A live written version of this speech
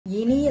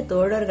இனிய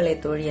தோழர்களே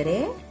தோழியரே,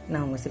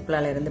 நான் உங்க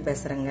சிப்லால இருந்து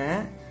பேசுறேங்க.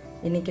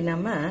 இன்னைக்கு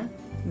நம்ம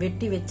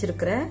வெட்டி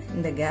வச்சிருக்கிற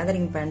இந்த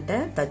கேதரிங் பேண்ட்டை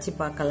தச்சு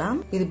பார்க்கலாம்.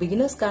 இது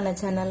பிகினர்ஸ்க்கான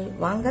சேனல்.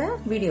 வாங்க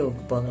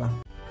வீடியோவுக்கு போகலாம்.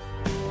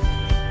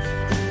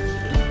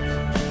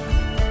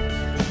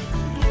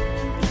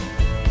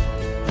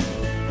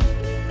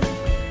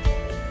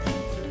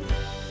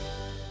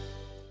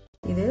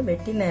 இது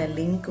வெட்டின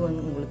லிங்க்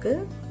வந்து உங்களுக்கு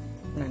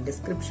நான்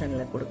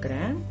டிஸ்கிரிப்ஷன்ல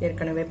கொடுக்கறேன்.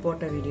 ஏற்கனவே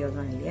போட்ட வீடியோ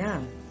தான் இல்லையா?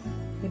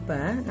 இப்ப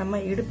நம்ம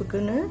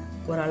இடுப்புக்குன்னு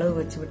ஒரு அளவு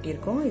வச்சு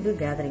வெட்டியிருக்கோம். இது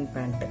கேதரிங்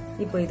பேண்ட்.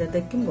 இப்போ இதை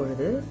தைக்கும்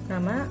பொழுது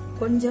நம்ம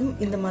கொஞ்சம்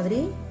இந்த மாதிரி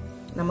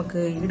நமக்கு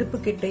இடுப்பு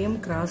கிட்டையும்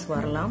கிராஸ்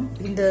வரலாம்,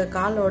 இந்த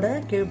காலோட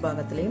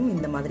கீழ்பாகத்திலையும்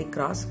இந்த மாதிரி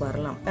கிராஸ்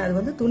வரலாம். அது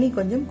வந்து துணி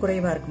கொஞ்சம்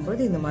குறைவா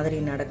இருக்கும்போது இந்த மாதிரி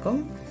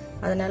நடக்கும்.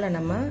 அதனால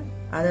நம்ம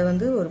அதை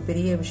வந்து ஒரு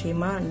பெரிய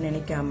விஷயமா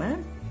நினைக்காம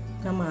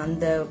நம்ம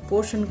அந்த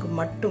போர்ஷனுக்கு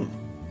மட்டும்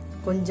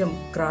கொஞ்சம்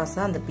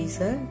கிராஸா அந்த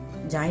பீஸை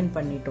ஜாயின்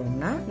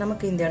பண்ணிட்டோம்னா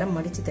நமக்கு இந்த இடம்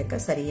மடிச்சு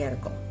தைக்க சரியா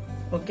இருக்கும்.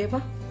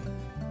 ஓகேவா?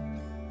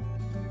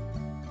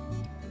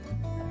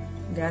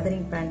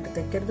 கேதரிங் பேண்ட்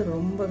தைக்கிறது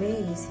ரொம்பவே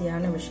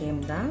ஈஸியான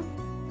விஷயம்தான்.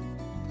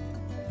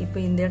 இப்போ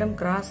இந்த இடம்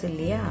கிராஸ்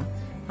இல்லையா,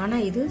 ஆனா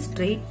இது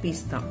ஸ்ட்ரெயிட்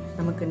பீஸ் தான்.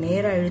 நமக்கு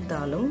நேரா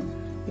இழுத்தாலும்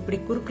இப்படி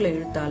குறுக்குல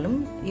இழுத்தாலும்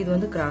இது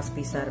வந்து கிராஸ்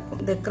பீஸா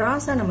இருக்கும். இந்த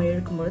கிராஸா நம்ம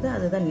இழுக்கும்பொழுது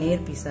அதுதான்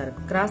நேர் பீஸா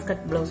இருக்கும். கிராஸ்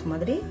கட் பிளவுஸ்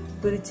மாதிரி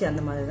பிரிச்சு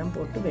அந்த மாதிரி தான்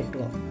போட்டு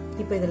வெட்டுவோம்.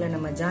 இப்போ இதுல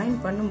நம்ம ஜாயின்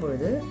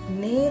பண்ணும்பொழுது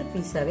நேர்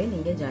பீஸாவே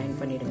நீங்க ஜாயின்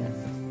பண்ணிடுங்க.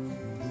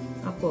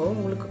 அப்போ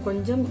உங்களுக்கு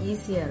கொஞ்சம்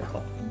ஈஸியா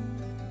இருக்கும்.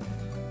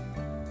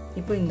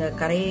 இப்போ இந்த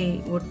கரையை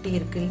ஒட்டி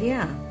இருக்கு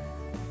இல்லையா,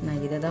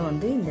 நான் இதை தான்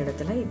வந்து இந்த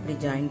இடத்துல இப்படி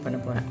ஜாயின் பண்ண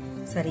போறேன்.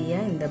 சரியா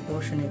இந்த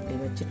போர்ஷனை இப்படி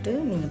வச்சுட்டு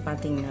நீங்க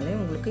பாத்தீங்கன்னாலே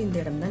உங்களுக்கு இந்த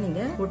இடம் தான்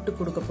நீங்க ஒட்டு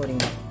கொடுக்க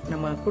போறீங்க.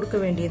 நம்ம கொடுக்க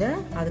வேண்டியதை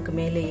அதுக்கு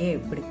மேலேயே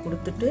இப்படி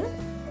கொடுத்துட்டு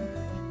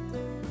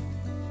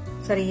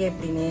சரியா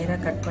இப்படி நேரா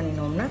கட்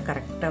பண்ணினோம்னா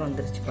கரெக்டா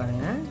வந்துருச்சு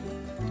பாருங்க.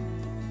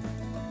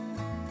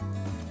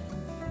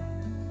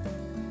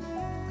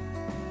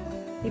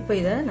 இப்போ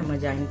இதை நம்ம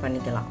ஜாயின்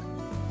பண்ணிக்கலாம்.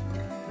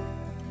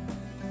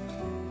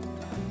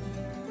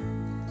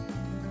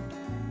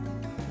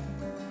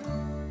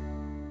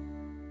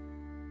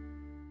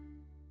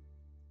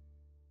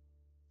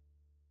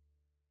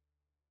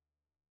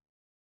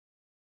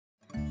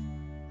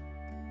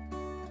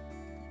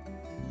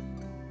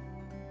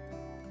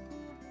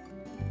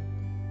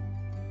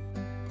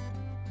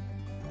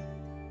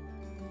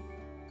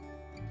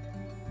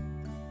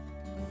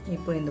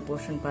 இப்போ இந்த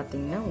போர்ஷன்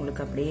பாத்தீங்கன்னா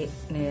உங்களுக்கு அப்படியே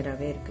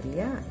நேராவே இருக்கு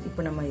இல்லையா?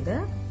 இப்போ நம்ம இத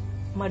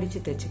மடிச்சு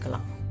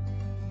தைச்சுக்கலாம்.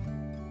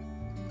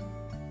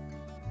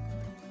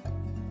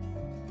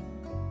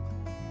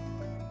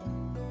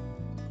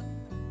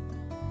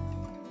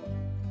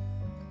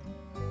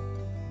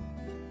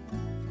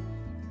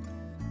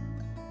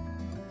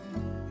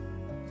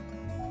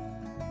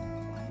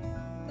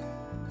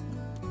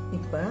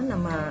 இப்ப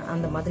நம்ம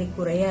அந்த மாதிரி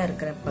குறையா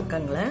இருக்கிற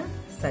பக்கங்களை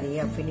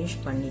சரியா பினிஷ்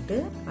பண்ணிட்டு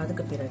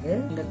அதுக்கு பிறகு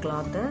இந்த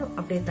கிளாத்தை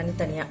அப்படியே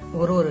தனித்தனியா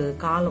ஒரு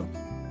காலம்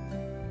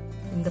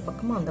இந்த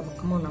பக்கமும் அந்த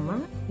பக்கமும் நம்ம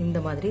இந்த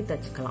மாதிரி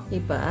தச்சுக்கலாம்.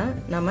 இப்ப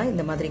நம்ம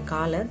இந்த மாதிரி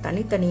காலை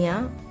தனித்தனியா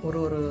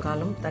ஒரு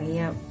காலம்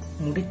தனியா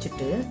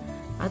முடிச்சிட்டு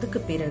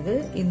அதுக்கு பிறகு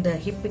இந்த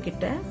ஹிப்பு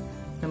கிட்ட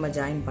நம்ம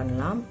ஜாயின்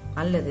பண்ணலாம்,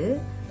 அல்லது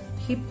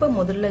ஹிப்பை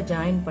முதல்ல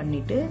ஜாயின்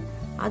பண்ணிட்டு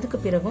அதுக்கு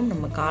பிறகும்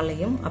நம்ம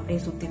காலையும்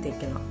அப்படியே சுத்தி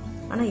தைக்கலாம்.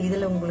 ஆனா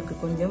இதுல உங்களுக்கு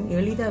கொஞ்சம்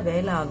எளிதா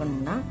வேலை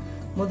ஆகணும்னா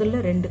முதல்ல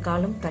ரெண்டு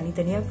காலும்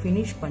தனித்தனியா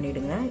பினிஷ்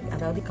பண்ணிடுங்க.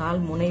 அதாவது கால்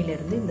முனையில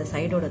இருந்து இந்த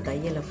சைடோட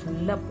தையலை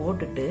ஃபுல்லா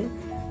போட்டுட்டு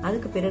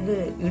அதுக்கு பிறகு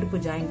இடுப்பு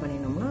ஜாயின்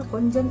பண்ணினோம்னா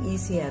கொஞ்சம்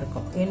ஈஸியா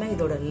இருக்கும். ஏன்னா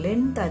இதோட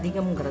லென்த்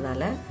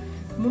அதிகம்ங்கிறதால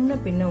முன்ன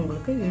பின்ன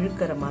உங்களுக்கு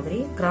இழுக்கிற மாதிரி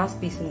கிராஸ்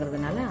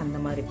பீஸுங்கிறதுனால அந்த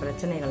மாதிரி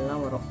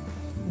பிரச்சனைகள்லாம் வரும்.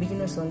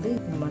 பிகினர்ஸ் வந்து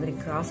இந்த மாதிரி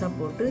கிராஸா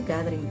போட்டு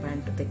கேதரிங்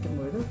பேண்ட்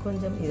தைக்கும்பொழுது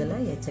கொஞ்சம்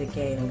இதுல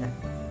எச்சரிக்கையா இருங்க.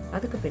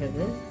 அதுக்கு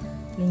பிறகு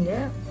நீங்க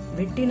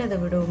வெட்டினதை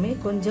விடவுமே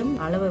கொஞ்சம்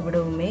அளவை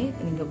விடவுமே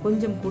நீங்க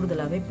கொஞ்சம்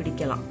கூடுதலாவே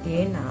பிடிக்கலாம்.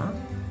 ஏன்னா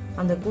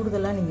அந்த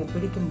கூடுதலா நீங்க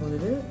பிடிக்கும்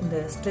பொழுது இந்த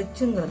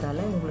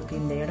ஸ்ட்ரெச்சுங்கிறதால உங்களுக்கு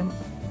இந்த இடம்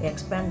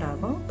எக்ஸ்பேண்ட்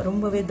ஆகும்.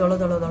 ரொம்பவே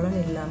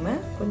தொலைன்னு இல்லாம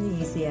கொஞ்சம்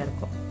ஈஸியா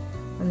இருக்கும்.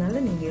 அதனால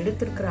நீங்க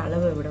எடுத்திருக்கிற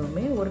அளவை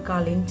விடவுமே ஒரு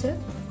 1/4 இன்ச்சு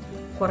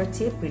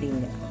குறைச்சே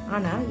பிடிங்க.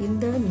 ஆனா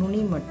இந்த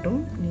நுனி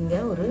மட்டும் நீங்க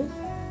ஒரு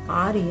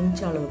 6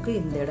 இன்ச் அளவுக்கு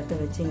இந்த இடத்த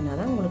வச்சீங்கன்னா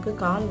தான் உங்களுக்கு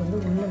கால் வந்து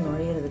உள்ள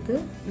நுழையிறதுக்கு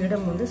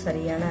இடம் வந்து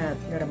சரியான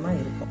இடமா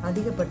இருக்கும்.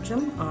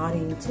 அதிகபட்சம் 6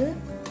 இன்ச்சு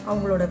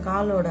அவங்களோட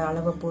காலோட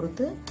அளவை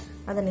பொறுத்து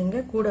அதை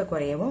நீங்க கூட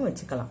குறையவும்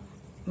வச்சுக்கலாம்.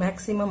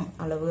 மேக்சிமம்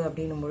அளவு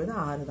அப்படின்னும் பொழுது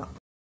 6 தான்.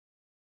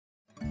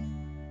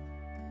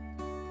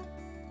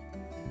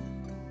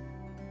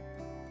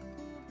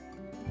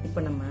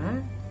 இப்ப நம்ம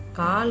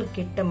கால்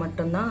கிட்ட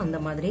மட்டும்தான் அந்த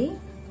மாதிரி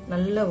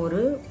நல்ல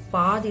ஒரு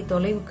பாதி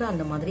தொலைவுக்கு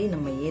அந்த மாதிரி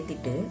நம்ம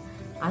ஏத்திட்டு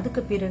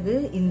அதுக்கு பிறகு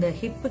இந்த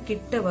ஹிப்பு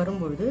கிட்ட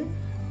வரும்பொழுது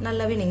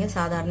நல்லாவே நீங்க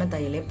சாதாரண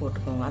தையலே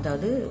போட்டுக்கோங்க.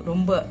 அதாவது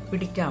ரொம்ப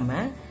பிடிக்காம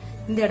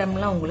இந்த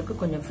இடம்லாம் உங்களுக்கு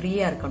கொஞ்சம்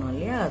ஃப்ரீயா இருக்கணும்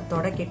இல்லையா?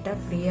 தொடக்கிட்ட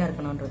ஃப்ரீயா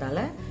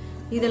இருக்கணும்ன்றதால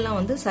இதெல்லாம்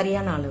வந்து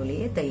சரியான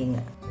அளவுலயே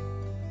தையுங்க.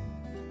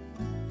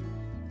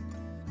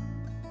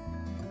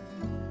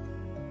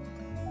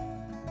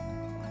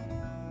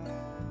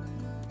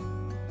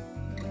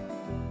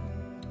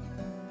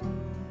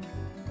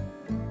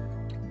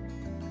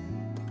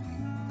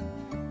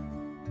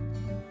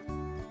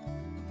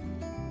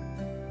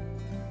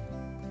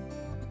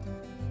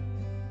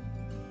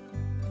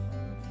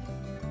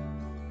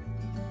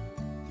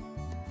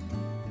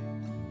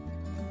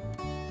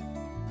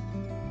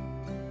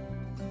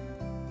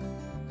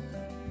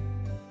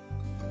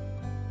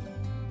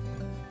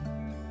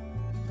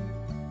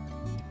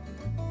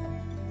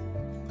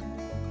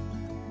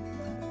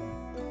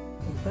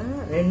 இப்ப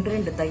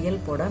ரெண்டு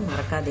தையல் போட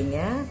மறக்காதீங்க.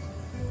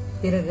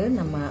 பிறகு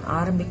நம்ம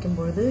ஆரம்பிக்கும்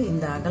பொழுது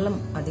இந்த அகலம்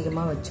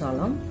அதிகமா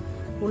வச்சாலும்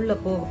உள்ள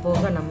போக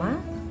போக நம்ம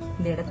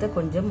இந்த இடத்த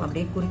கொஞ்சம்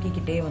அப்படியே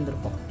குறுக்கிக்கிட்டே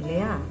வந்திருப்போம்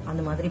இல்லையா?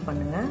 அந்த மாதிரி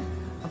பண்ணுங்க.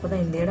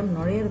 அப்பதான் இந்த இடம்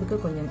நுழையிறதுக்கு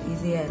கொஞ்சம்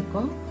ஈஸியா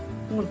இருக்கும்.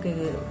 உங்களுக்கு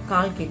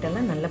கால்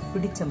கிட்டெல்லாம் நல்லா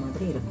பிடிச்ச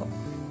மாதிரி இருக்கும்.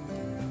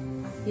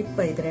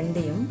 இப்ப இது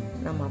ரெண்டையும்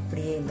நம்ம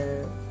அப்படியே இந்த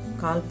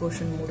கால்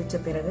போர்ஷன்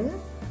முடிச்ச பிறகு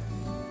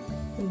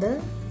இந்த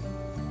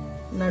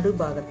நடு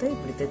பாகத்தை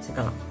இப்படி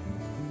தைச்சுக்கலாம்.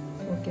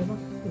 ஓகேவா?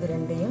 இது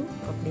ரெண்டையும்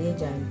அப்படியே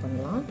ஜாயின்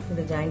பண்ணலாம்.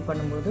 இது ஜாயின்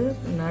பண்ணும்போது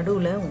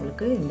நடுவுல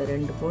உங்களுக்கு இந்த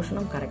ரெண்டு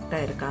போர்ஷனும் கரெக்டா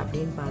இருக்கா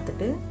அப்படின்னு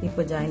பார்த்துட்டு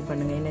இப்ப ஜாயின்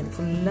பண்ணுங்க. ஏன்னா இது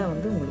ஃபுல்லா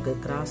உங்களுக்கு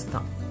கிராஸ்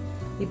தான்.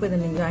 இப்ப இதை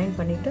நீங்க ஜாயின்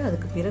பண்ணிட்டு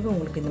அதுக்கு பிறகு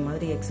உங்களுக்கு இந்த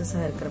மாதிரி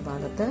எக்ஸஸா இருக்கிற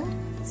பாகத்தை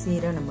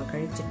சீரா நம்ம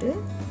கழிச்சிட்டு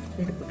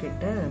இடுப்பு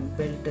கிட்ட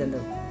பெல்ட் அந்த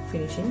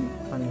ஃபினிஷிங்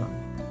பண்ணலாம்.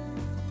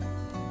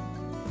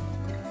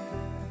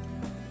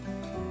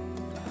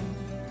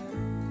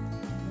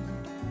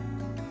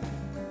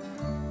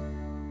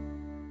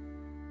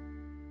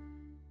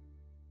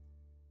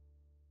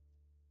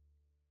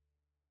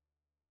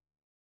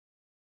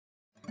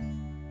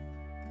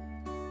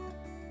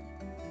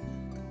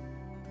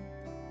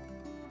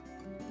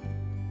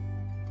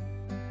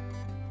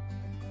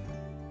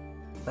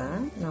 இப்ப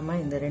நம்ம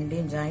இந்த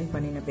ரெண்டையும் ஜாயின்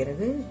பண்ணின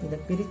பிறகு இதை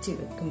பிரிச்சு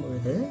வைக்கும்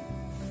பொழுது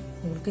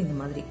உங்களுக்கு இந்த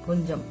மாதிரி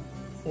கொஞ்சம்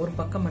ஒரு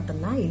பக்கம்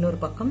மட்டும்தான், இன்னொரு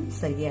பக்கம்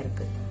சரியா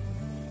இருக்கு.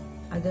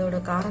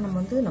 அதோட காரணம்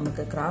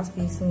நமக்கு கிராஸ்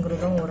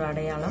பீஸுங்கிறதும் ஒரு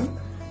அடையாளம்.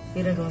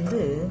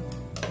 பிறகு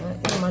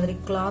இந்த மாதிரி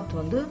கிளாத்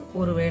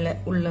ஒருவேளை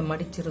உள்ள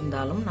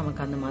மடிச்சிருந்தாலும்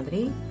நமக்கு அந்த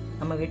மாதிரி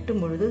நம்ம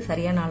வெட்டும் பொழுது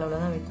சரியான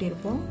அளவுல தான் வெட்டி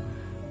இருப்போம்.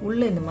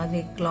 உள்ள இந்த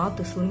மாதிரி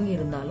கிளாத் சுருங்கி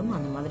இருந்தாலும்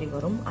அந்த மாதிரி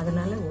வரும்.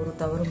 அதனால ஒரு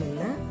தவறும்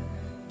இல்லை.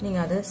 நீங்க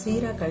அதை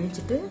சீரா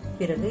கழிச்சிட்டு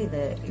பிறகு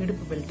இதை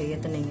இடுப்பு பெல்ட்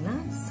ஏத்துனீங்கன்னா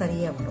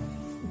சரியா வரும்.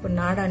 இப்ப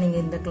நாடா நீங்க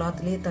இந்த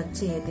கிளாத்லயே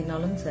தச்சு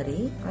ஏத்தினாலும் சரி,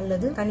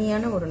 அல்லது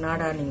தனியான ஒரு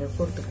நாடா நீங்க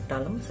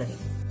கோர்த்துக்கிட்டாலும் சரி.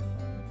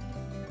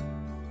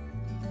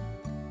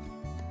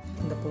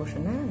 இந்த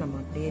போர்ஷனை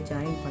நம்ம அப்படியே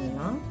ஜாயின்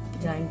பண்ணலாம்.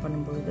 ஜாயின்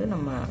பண்ணும்பொழுது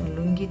நம்ம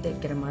லுங்கி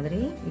தைக்கிற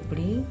மாதிரி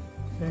இப்படி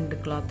ரெண்டு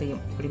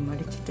கிளாத்தையும் இப்படி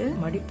மடிச்சுட்டு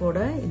மடிப்போட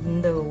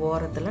இந்த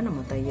ஓரத்துல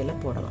நம்ம தையலை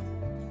போடலாம்.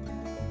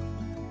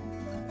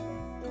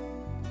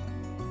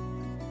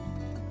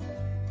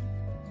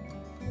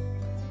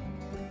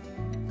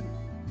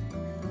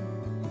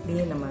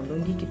 நம்ம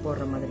லுங்கிக்கு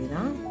போடுற மாதிரி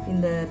தான்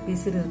இந்த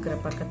பிசிறு இருக்கிற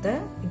பக்கத்தை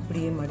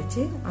இப்படியே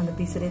மடிச்சு அந்த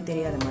பிசிறே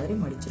தெரியாத மாதிரி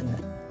மடிச்சிருங்க.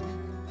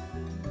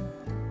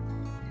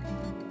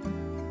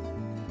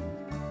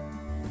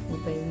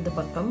 இப்ப இந்த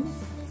பக்கம்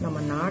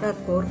நம்ம நாடா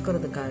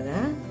கோர்க்கிறதுக்காக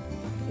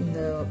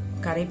இந்த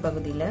கரை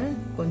பகுதியில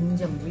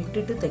கொஞ்சம்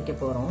விட்டுட்டு தைக்க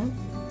போறோம்.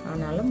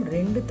 ஆனாலும்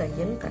ரெண்டு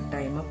தையல்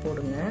கட்டாயமா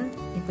போடுங்க.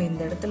 இப்ப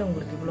இந்த இடத்துல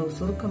உங்களுக்கு இவ்வளவு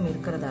சுருக்கம்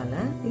இருக்கிறதால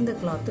இந்த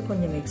கிளாத்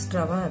கொஞ்சம்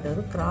எக்ஸ்ட்ராவா,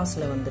 அதாவது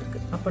கிராஸ்ல வந்திருக்கு.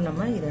 அப்ப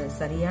நம்ம இத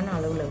சரியான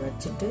அளவுல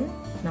வச்சுட்டு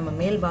நம்ம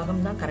மேல்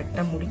பாகம் தான்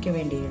கரெக்டா முடிக்க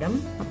வேண்டிய இடம்.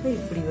 அப்ப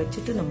இப்படி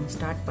வச்சுட்டு நம்ம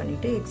ஸ்டார்ட்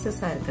பண்ணிட்டு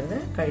எக்ஸஸா இருக்கிறத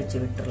கழிச்சு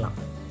விட்டுறலாம்.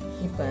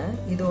 இப்ப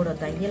இதோட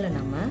தையலை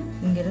நம்ம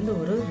இங்க இருந்து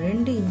ஒரு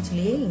 2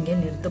 இன்ச்லயே இங்க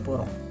நிறுத்த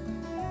போறோம்.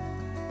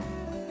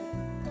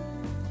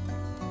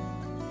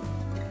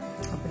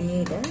 அப்படியே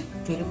இதை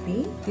திருப்பி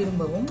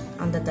திரும்பவும்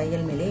அந்த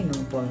தையல் மேலே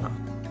இன்னும் போடலாம்.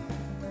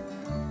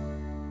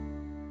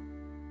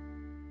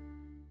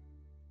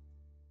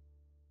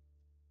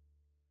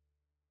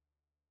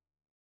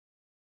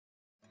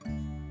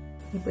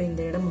 இப்ப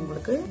இந்த இடம்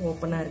உங்களுக்கு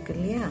ஓப்பனா இருக்கு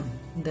இல்லையா?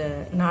 இந்த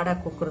நாடா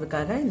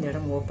கோக்குறதுக்காக இந்த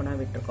இடம் ஓப்பனா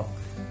விட்டுருக்கோம்.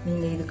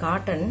 நீங்க இது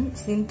காட்டன்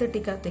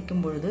சிந்தட்டிக்கா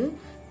தைக்கும் பொழுது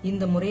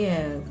இந்த முறைய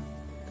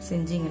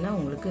செஞ்சீங்கன்னா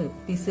உங்களுக்கு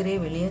பிசிறே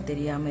வெளியே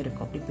தெரியாம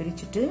இருக்கும். அப்படி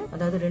பிரிச்சுட்டு,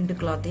 அதாவது ரெண்டு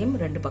கிளாத்தையும்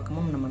ரெண்டு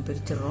பக்கமும் நம்ம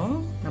பிரிச்சிடறோம்.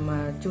 நம்ம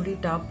சுடி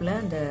டாப்ல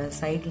அந்த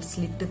சைடு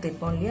ஸ்லிட்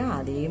தைப்போம் இல்லையா?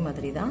 அதே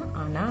மாதிரி தான்.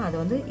 ஆனா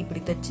அது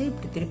இப்படி தைச்சு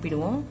இப்படி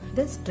திருப்பிடுவோம்.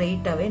 இதை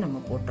ஸ்ட்ரெயிட்டாவே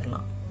நம்ம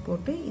போட்டுடலாம்.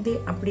 போட்டு இது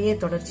அப்படியே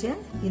தொடர்ச்சியா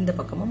இந்த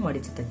பக்கமும்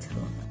மடிச்சு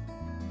தைச்சிடலாம்.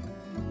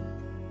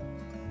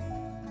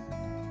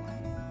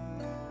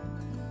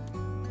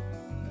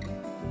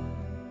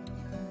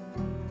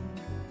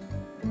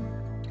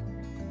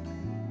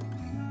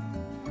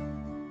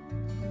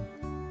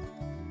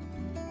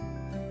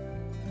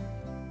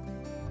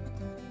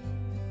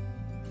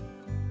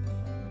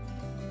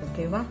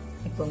 ஓகேவா?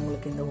 இப்போ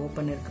உங்களுக்கு இந்த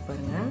ஓப்பன் இருக்கு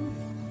பாருங்க.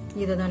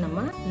 இதை தான் நம்ம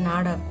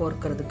நாடா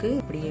கோர்க்கிறதுக்கு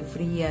இப்படியே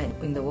ஃப்ரீயா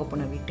இந்த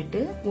ஓப்பனை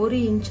விட்டுட்டு 1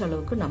 இன்ச்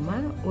அளவுக்கு நம்ம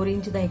 1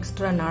 இன்ச் தான்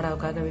எக்ஸ்ட்ரா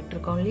நாடாவுக்காக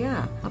விட்டுருக்கோம் இல்லையா?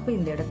 அப்ப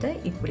இந்த இடத்த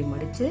இப்படி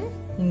மடிச்சு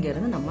இங்க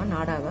இருந்து நம்ம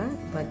நாடாவை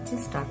வச்சு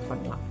ஸ்டார்ட்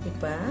பண்ணலாம்.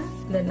 இப்ப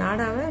இந்த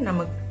நாடாவை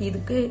நம்ம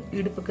இதுக்கு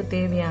இடுப்புக்கு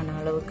தேவையான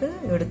அளவுக்கு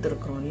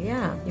எடுத்திருக்கிறோம் இல்லையா?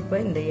 இப்ப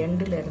இந்த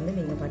எண்டுல இருந்து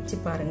நீங்க வச்சு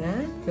பாருங்க,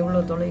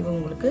 எவ்வளவு தொலைவு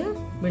உங்களுக்கு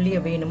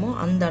வெளியே வேணுமோ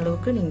அந்த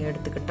அளவுக்கு நீங்க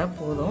எடுத்துக்கிட்டா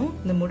போதும்.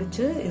 இந்த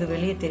முடிச்சு இது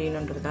வெளியே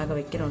தெரியணுன்றதுக்காக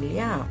வைக்கிறோம்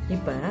இல்லையா?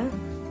 இப்ப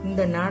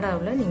இந்த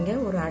நாடாவுல நீங்க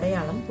ஒரு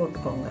அடையாளம்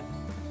போட்டுக்கோங்க.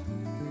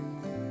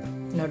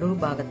 நடு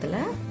பாகத்துல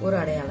ஒரு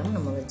அடையாளம்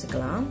நம்ம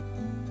வச்சுக்கலாம்.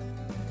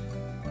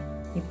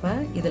 இப்ப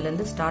இதுல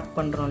இருந்து ஸ்டார்ட்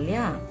பண்றோம்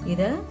இல்லையா?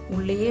 இத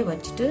உள்ளேயே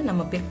வச்சுட்டு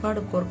நம்ம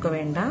பிற்பாடு கோர்க்க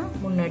வேண்டாம்,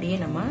 முன்னாடியே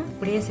நம்ம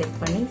இப்படியே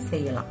செட் பண்ணி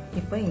செய்யலாம்.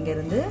 இப்ப இங்க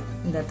இருந்து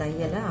இந்த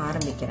தையலை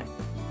ஆரம்பிக்கிறேன்.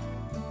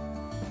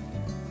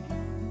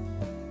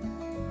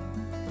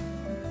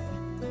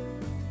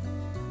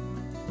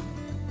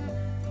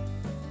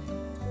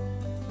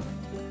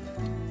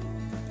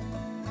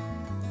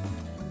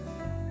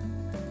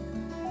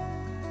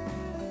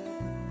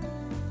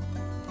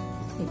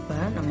 இப்ப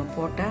நம்ம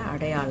போட்ட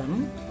அடையாளம்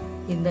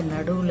இந்த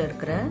நடுவுல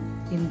இருக்கிற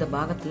இந்த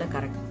பாகத்துல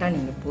கரெக்டா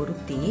நீங்க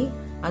பொருத்தி,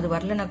 அது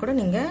வரலன்னா கூட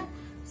நீங்க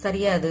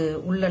சரியா அது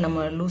உள்ள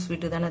நம்ம லூஸ்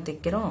விட்டு தானே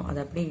தைக்கிறோம், அதை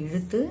அப்படியே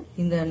இழுத்து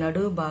இந்த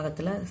நடு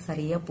பாகத்துல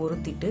சரியா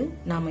பொருத்திட்டு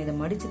நாம இதை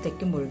மடிச்சு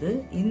தைக்கும் பொழுது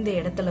இந்த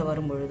இடத்துல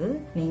வரும் பொழுது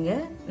நீங்க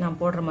நான்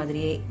போடுற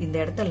மாதிரியே இந்த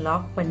இடத்த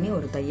லாக் பண்ணி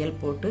ஒரு தையல்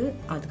போட்டு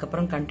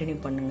அதுக்கப்புறம் கண்டினியூ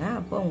பண்ணுங்க.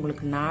 அப்போ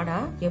உங்களுக்கு நாடா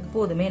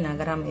எப்போதுமே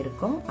நகராம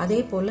இருக்கும். அதே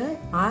போல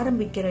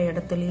ஆரம்பிக்கிற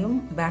இடத்துலயும்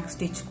பேக்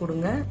ஸ்டிச்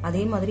கொடுங்க.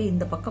 அதே மாதிரி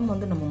இந்த பக்கம்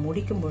வந்து நம்ம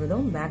முடிக்கும்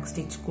பொழுதும் பேக்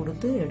ஸ்டிச்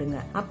கொடுத்து எடுங்க.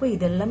 அப்போ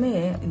இதெல்லாமே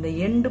இந்த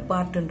எண்டு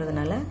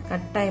பார்ட்ன்றதுனால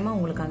கட்டாயமா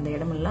உங்களுக்கு அந்த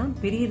இடமெல்லாம்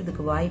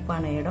பிரியறதுக்கு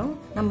வாய்ப்பான இடம்.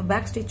 நம்ம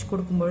பேக் ஸ்டிச்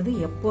கொடுக்கும்பொழுது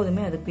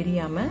எப்போதுமே அது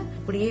பிரியாம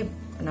அப்படியே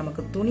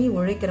நமக்கு துணி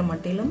உழைக்கிற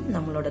மட்டிலும்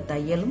நம்மளோட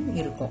தையலும்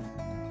இருக்கும்.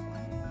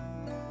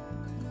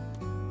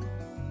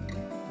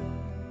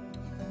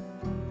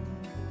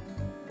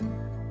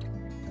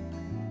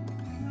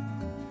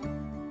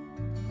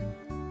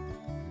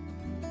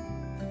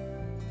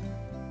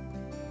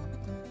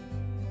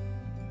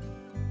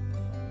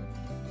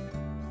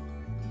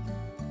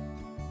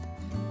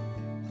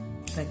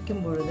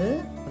 தைக்கும் பொழுது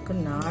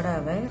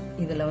நாடாவை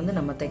இதுல வந்து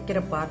நம்ம தைக்கிற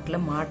பார்ட்ல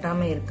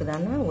மாட்டாம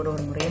இருக்குதான்னு ஒரு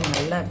முறையை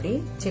நல்லா அப்படி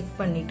செக்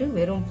பண்ணிட்டு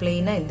வெறும்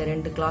பிளெயினா இந்த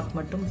 2 கிளாத்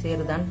மட்டும்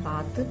சேருதான்னு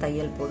பார்த்து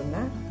தையல் போடுங்க.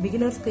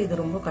 பிகினர்ஸ்க்கு இது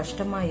ரொம்ப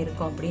கஷ்டமா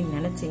இருக்கும் அப்படின்னு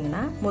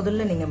நினைச்சீங்கன்னா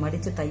முதல்ல நீங்க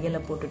மடிச்சு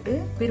தையலை போட்டுட்டு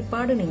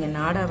பிற்பாடு நீங்க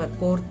நாடாவை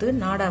கோர்த்து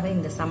நாடாவை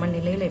இந்த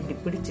சமநிலையில இப்படி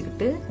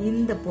பிடிச்சுக்கிட்டு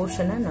இந்த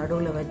போர்ஷனை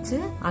நடுவுல வச்சு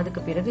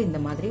அதுக்கு பிறகு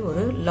இந்த மாதிரி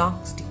ஒரு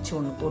லாக் ஸ்டிச்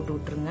ஒண்ணு போட்டு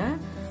விட்டுருங்க.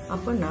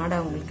 அப்ப நாடா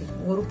உங்களுக்கு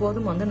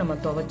ஒருபோதும் வந்து நம்ம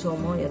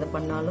துவைச்சோமோ எதை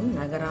பண்ணாலும்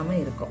நகராம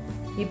இருக்கும்.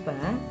 இப்ப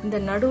இந்த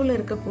நடுவுல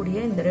இருக்கக்கூடிய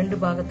இந்த 2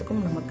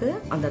 பாகத்துக்கும் நமக்கு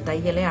அந்த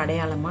தையலே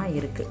அடையாளமா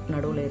இருக்கு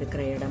நடுவுல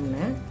இருக்கிற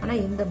இடம்னு. ஆனா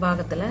இந்த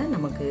பாகத்துல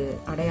நமக்கு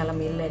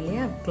அடையாளம் இல்லை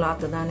இல்லையா,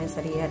 கிளாத் தானே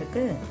சரியா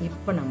இருக்கு.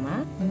 இப்ப நம்ம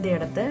இந்த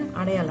இடத்த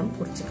அடையாளம்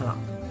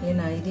குறிச்சுக்கலாம்.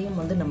 ஏன்னா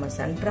இதையும் வந்து நம்ம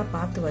சென்டரா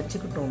பார்த்து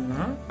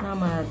வச்சுக்கிட்டோம்னா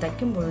நாம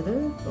தைக்கும் பொழுது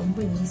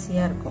ரொம்ப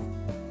ஈஸியா இருக்கும்.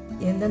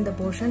 எந்தெந்த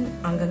போர்ஷன்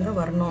அங்கங்க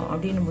வரணும்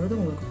அப்படின்னும் பொழுது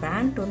உங்களுக்கு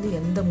பேண்ட் வந்து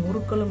எந்த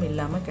முறுக்களும்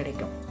இல்லாம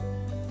கிடைக்கும்.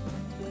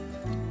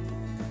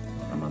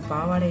 நம்ம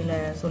பாவாடையில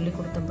சொல்லி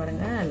கொடுத்தோம்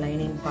பாருங்க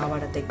லைனிங்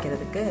பாவாடை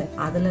தைக்கிறதுக்கு,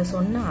 அதுல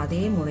சொன்ன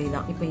அதே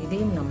முறைதான். இப்ப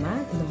இதையும் நம்ம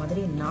இந்த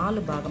மாதிரி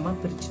 4 பாகமா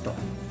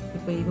பிரிச்சுட்டோம்.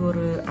 இப்ப இது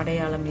ஒரு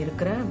அடையாளம்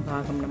இருக்கிற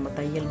பாகம், நம்ம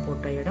தையல்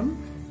போட்ட இடம்.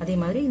 அதே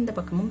மாதிரி இந்த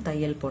பக்கமும்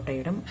தையல் போட்ட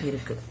இடம்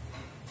இருக்கு.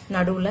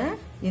 நடுவுல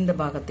இந்த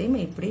பாகத்தையும்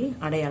இப்படி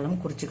அடையாளம்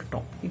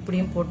குறிச்சுக்கிட்டோம்.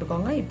 இப்படியும்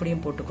போட்டுக்கோங்க,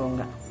 இப்படியும்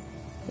போட்டுக்கோங்க.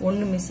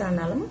 ஒன்னு மிஸ்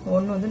ஆனாலும்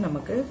ஒன்னு வந்து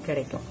நமக்கு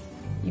கிடைக்கும்.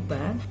 இப்ப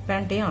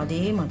பேண்டையும் அதே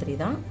மாதிரி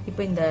தான். இப்ப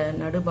இந்த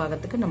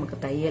நடுபாகத்துக்கு நமக்கு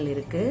தையல்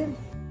இருக்கு.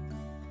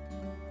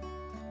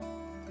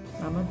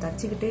 நம்ம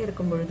தச்சுக்கிட்டே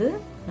இருக்கும் பொழுது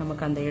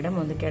நமக்கு அந்த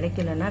இடம் வந்து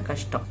கிடைக்கலன்னா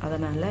கஷ்டம்.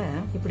 அதனால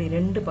இப்படி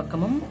 2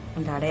 பக்கமும்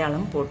அந்த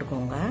அடையாளம்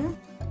போட்டுக்கோங்க.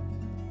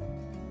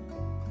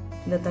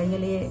 இந்த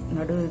தையலையே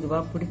நடு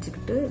இதுவா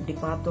பிடிச்சுக்கிட்டு இப்படி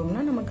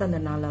பார்த்தோம்னா நமக்கு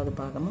அந்த 4வது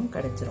பாகமும்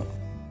கிடைச்சிரும்.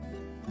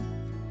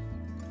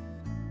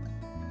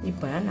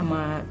 இப்ப நம்ம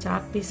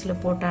சாக் பீஸ்ல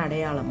போட்ட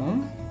அடையாளமும்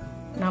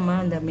நம்ம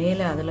அந்த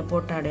மேல அதுல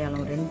போட்ட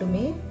அடையாளம்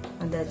ரெண்டுமே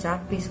அந்த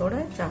சாக் பீஸோட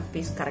சாக்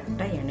பீஸ்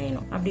கரெக்டா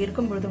இணையணும். அப்படி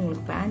இருக்கும் பொழுது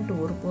உங்களுக்கு பேண்ட்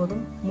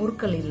ஒருபோதும்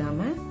முறுக்கல்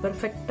இல்லாம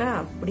பெர்ஃபெக்டா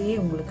அப்படியே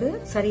உங்களுக்கு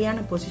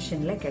சரியான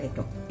பொசிஷன்ல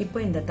கிடைக்கும்.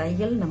 இப்ப இந்த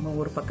தையல் நம்ம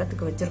ஒரு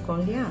பக்கத்துக்கு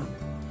வச்சிருக்கோம் இல்லையா,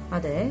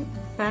 அத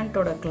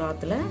பேண்டோட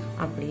கிளாத்ல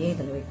அப்படியே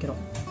இதுல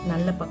வைக்கிறோம்.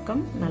 நல்ல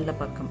பக்கம் நல்ல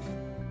பக்கம்.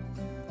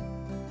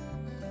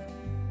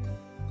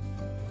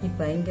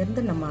 இப்ப இங்க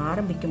இருந்து நம்ம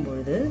ஆரம்பிக்கும்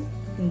பொழுது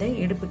இந்த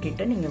இடுப்பு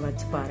கிட்ட நீங்க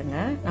வச்சு பாருங்க.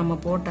 நம்ம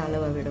போட்ட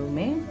அளவை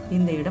விடவுமே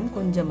இந்த இடம்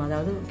கொஞ்சம்,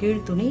 அதாவது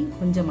கீழ் துணி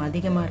கொஞ்சம்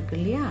அதிகமா இருக்கு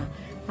இல்லையா,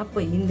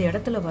 அப்ப இந்த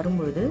இடத்துல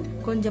வரும்பொழுது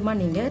கொஞ்சமா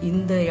நீங்க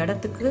இந்த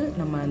இடத்துக்கு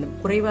நம்ம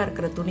குறைவா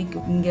இருக்கிற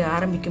துணிக்கு இங்க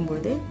ஆரம்பிக்கும்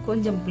பொழுது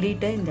கொஞ்சம்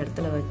ப்ளீட்டை இந்த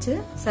இடத்துல வச்சு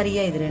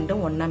சரியா இது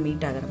ரெண்டும் ஒன்னா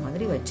மீட் ஆகிற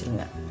மாதிரி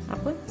வச்சிருங்க.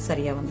 அப்ப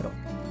சரியா வந்துடும்.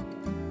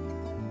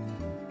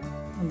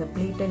 அந்த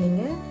ப்ளீட்டை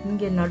நீங்க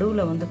இங்க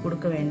நடுவுல வந்து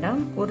கொடுக்க வேண்டாம்.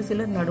 ஒரு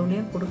சிலர்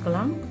நடுவுலயும்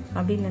கொடுக்கலாம்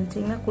அப்படின்னு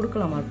நினைச்சீங்கன்னா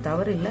கொடுக்கலாம், அது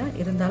தவறு இல்லை.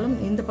 இருந்தாலும்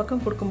இந்த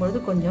பக்கம் கொடுக்கும்பொழுது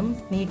கொஞ்சம்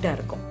நீட்டா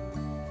இருக்கும்.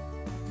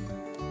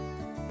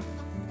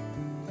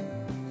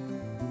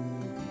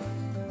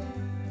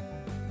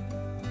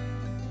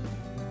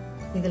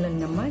 இதுல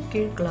நம்ம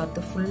கீழ்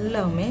கிளாத்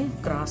ஃபுல்லாவுமே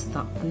கிராஸ்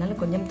தான், அதனால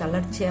கொஞ்சம்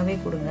தளர்ச்சியாவே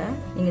கொடுங்க.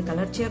 நீங்க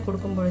தளர்ச்சியா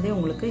கொடுக்கும் பொழுதே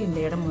உங்களுக்கு இந்த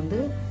இடம் வந்து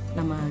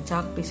நம்ம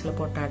சாக் பீஸ்ல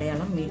போட்ட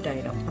அடையாளம் மீட்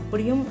ஆயிடும்.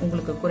 அப்படியும்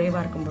உங்களுக்கு குறைவா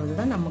இருக்கும்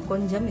பொழுதுதான் நம்ம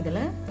கொஞ்சம் இதுல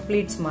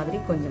பிளீட்ஸ் மாதிரி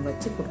கொஞ்சம்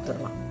வச்சு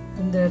கொடுத்துடலாம்.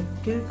 இந்த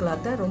கீழ்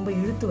கிளாத்தை ரொம்ப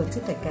இழுத்து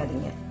வச்சு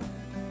தைக்காதீங்க.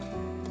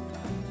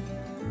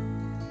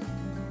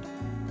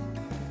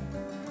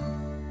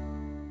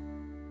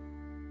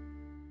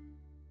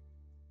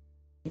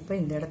 இப்ப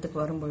இந்த இடத்துக்கு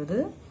வரும்பொழுது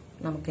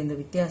நமக்கு இந்த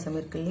வித்தியாசம்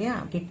இருக்கு இல்லையா,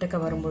 கிட்டக்க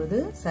வரும்பொழுது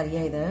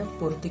சரியா இத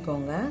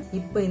பொருத்திக்கோங்க.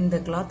 இப்ப இந்த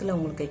கிளாத்ல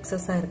உங்களுக்கு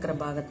எக்ஸஸா இருக்கிற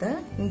பாகத்தை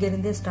இங்க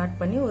இருந்தே ஸ்டார்ட்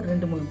பண்ணி ஒரு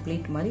 2-3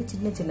 பிளீட் மாதிரி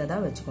சின்ன சின்னதா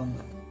வச்சுக்கோங்க.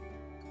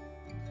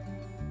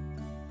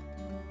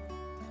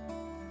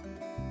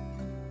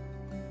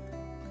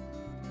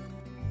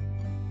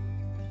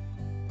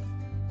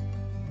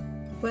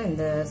 இப்போ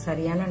இந்த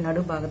சரியான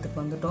நடு பாகத்துக்கு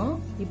வந்துட்டோம்.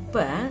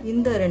 இப்ப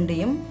இந்த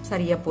ரெண்டையும்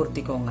சரியா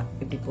பொருத்திக்கோங்க.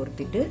 இப்படி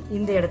பொருத்திட்டு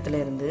இந்த இடத்துல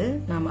இருந்து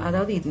நாம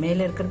அதாவது இது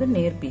மேல இருக்கிறது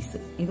நேர் பீஸ்,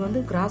 இது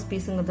வந்து கிராஸ்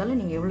பீஸுங்கிறதால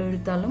நீங்க எவ்வளவு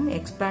இழுத்தாலும்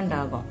எக்ஸ்பேண்ட்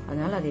ஆகும்.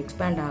 அதனால அது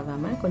எக்ஸ்பேண்ட்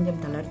ஆகாம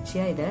கொஞ்சம்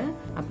தளர்ச்சியா இதை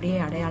அப்படியே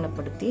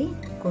அடையாளப்படுத்தி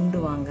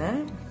கொண்டு வாங்க.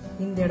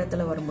 இந்த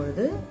இடத்துல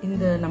வரும்பொழுது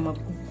இந்த நம்ம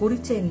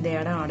குறிச்ச இந்த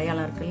இடம்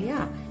அடையாளம் இருக்கு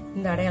இல்லையா,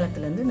 இந்த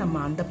அடையாளத்துல இருந்து நம்ம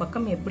அந்த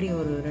பக்கம் எப்படி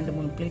ஒரு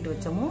 2-3 ப்ளீட்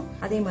வச்சோமோ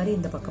அதே மாதிரி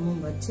இந்த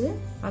பக்கமும் வச்சு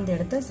அந்த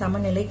இடத்த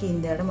சமநிலைக்கு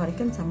இந்த இடம்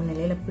வரைக்கும்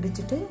சமநிலையில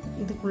பிடிச்சிட்டு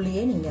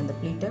இதுக்குள்ளேயே நீங்க அந்த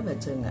ப்ளீட்டை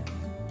வச்சிருங்க.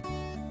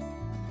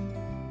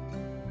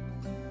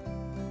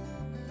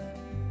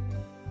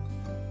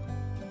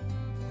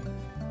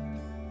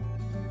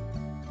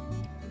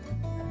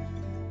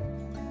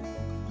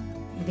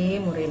 இதே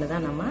முறையில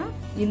தான் நம்ம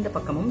இந்த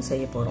பக்கமும்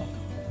செய்ய போறோம்.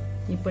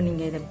 இப்போ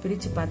நீங்க இதை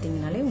பிரிச்சு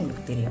பாத்தீங்கன்னாலே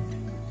உங்களுக்கு தெரியும்.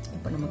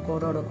 இப்போ நம்ம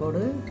கோடோட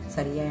கோடு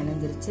சரியா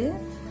இணைஞ்சிருச்சு.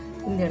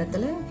 இந்த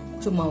இடத்துல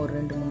சும்மா ஒரு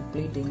 2-3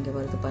 ப்ளீட் இங்க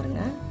வருது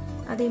பாருங்க.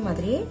 அதே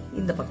மாதிரியே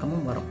இந்த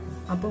பக்கமும் வரும்.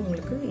 அப்போ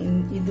உங்களுக்கு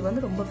இது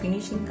வந்து ரொம்ப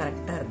ஃபினிஷிங்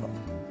கரெக்டா இருக்கும்.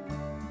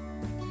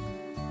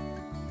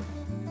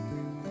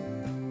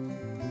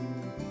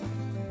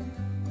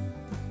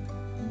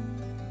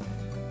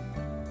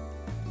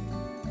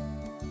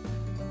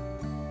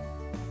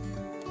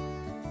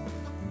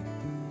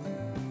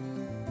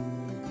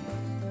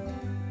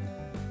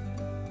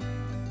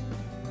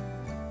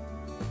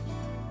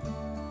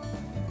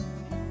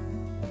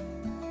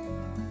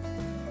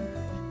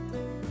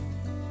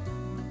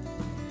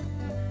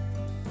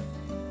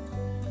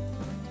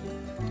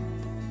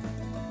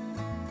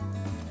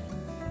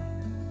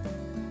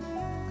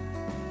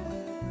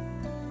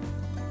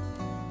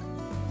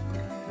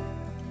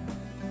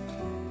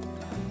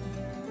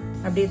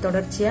 அப்படியே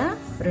தொடர்ச்சியா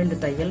 2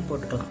 தையல்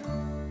போட்டுக்கலாம்.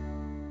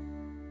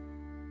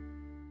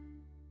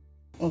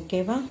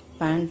 ஓகேவா?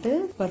 பேண்ட்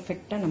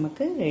பர்ஃபெக்ட்டா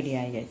நமக்கு ரெடி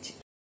ஆயாச்சு.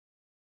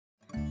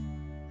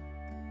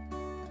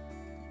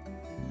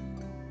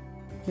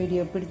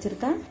 வீடியோ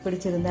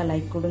பிடிச்சிருந்தா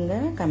லைக் கொடுங்க,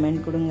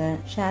 கமெண்ட் கொடுங்க,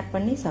 ஷேர்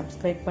பண்ணி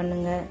சப்ஸ்கிரைப்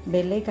பண்ணுங்க.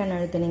 பெல் ஐகான்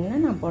அழுத்தினீங்கன்னா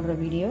நான் போடுற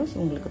வீடியோஸ்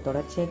உங்களுக்கு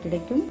தொடர்ச்சியா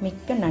கிடைக்கும்.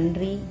 மிக்க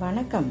நன்றி.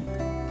 வணக்கம்.